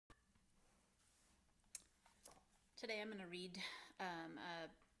Today I'm going to read a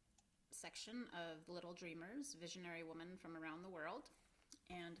section of Little Dreamers, Visionary Woman from Around the World.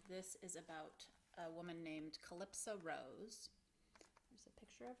 And this is about a woman named Calypso Rose. There's a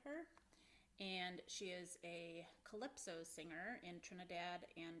picture of her. And she is a calypso singer in Trinidad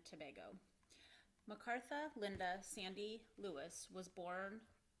and Tobago. Macarthur Linda Sandy Lewis was born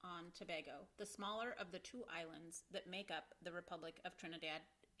on Tobago, the smaller of the two islands that make up the Republic of Trinidad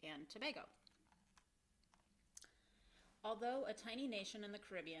and Tobago. Although a tiny nation in the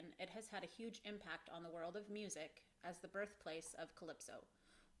Caribbean, it has had a huge impact on the world of music as the birthplace of Calypso.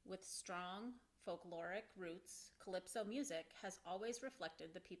 With strong folkloric roots, Calypso music has always reflected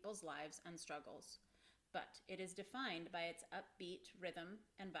the people's lives and struggles, but it is defined by its upbeat rhythm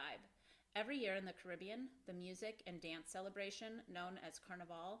and vibe. Every year in the Caribbean, the music and dance celebration known as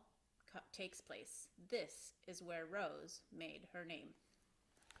Carnival takes place. This is where Rose made her name.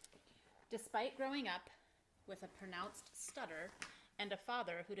 Despite growing up with a pronounced stutter and a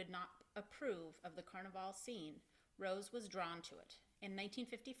father who did not approve of the carnival scene, Rose was drawn to it. In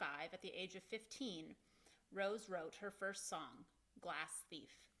 1955, at the age of 15, Rose wrote her first song, Glass Thief,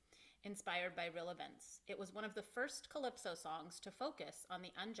 inspired by real events. It was one of the first Calypso songs to focus on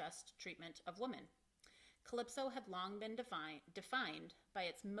the unjust treatment of women. Calypso had long been defined by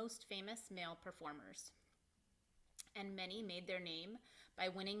its most famous male performers, and many made their name by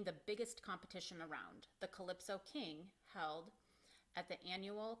winning the biggest competition around, the Calypso King, held at the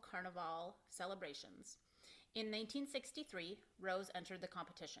annual Carnival celebrations. In 1963, Rose entered the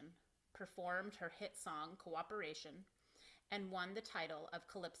competition, performed her hit song, Cooperation, and won the title of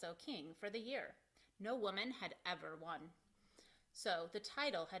Calypso King for the year. No woman had ever won. So the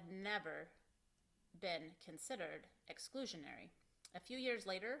title had never been considered exclusionary. A few years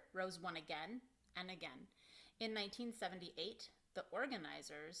later, Rose won again and again. In 1978, the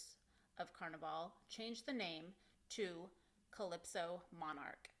organizers of Carnival changed the name to Calypso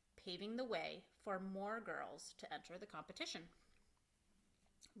Monarch, paving the way for more girls to enter the competition.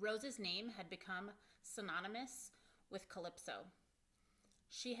 Rose's name had become synonymous with Calypso.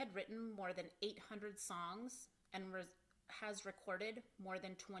 She had written more than 800 songs and has recorded more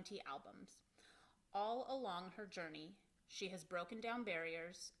than 20 albums. All along her journey, she has broken down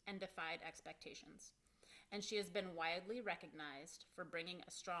barriers and defied expectations. And she has been widely recognized for bringing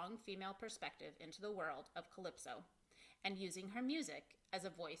a strong female perspective into the world of Calypso and using her music as a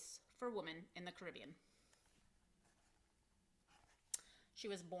voice for women in the Caribbean. She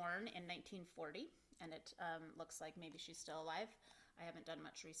was born in 1940, and it looks like maybe she's still alive. I haven't done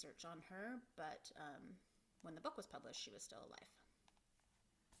much research on her, but when the book was published, she was still alive.